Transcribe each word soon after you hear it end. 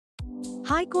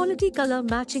High-quality color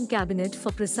matching cabinet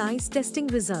for precise testing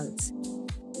results.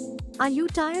 Are you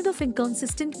tired of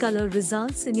inconsistent color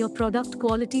results in your product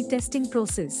quality testing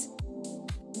process?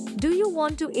 Do you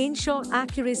want to ensure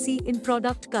accuracy in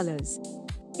product colors?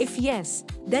 If yes,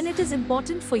 then it is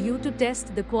important for you to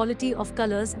test the quality of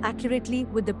colors accurately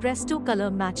with the Presto color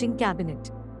matching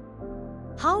cabinet.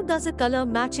 How does a color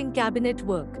matching cabinet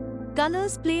work?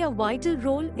 Colors play a vital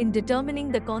role in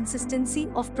determining the consistency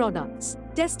of products.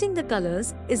 Testing the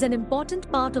colors is an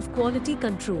important part of quality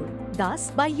control.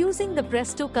 Thus, by using the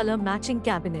Presto color matching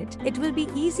cabinet, it will be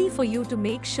easy for you to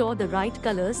make sure the right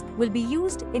colors will be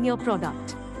used in your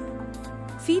product.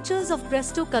 Features of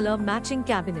Presto color matching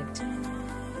cabinet.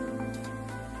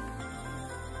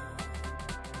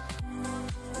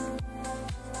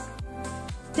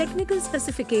 Technical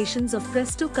specifications of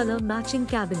Presto color matching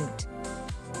cabinet.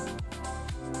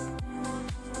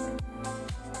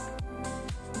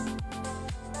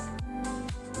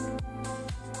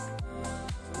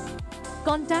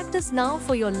 Contact us now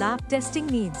for your lab testing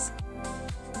needs.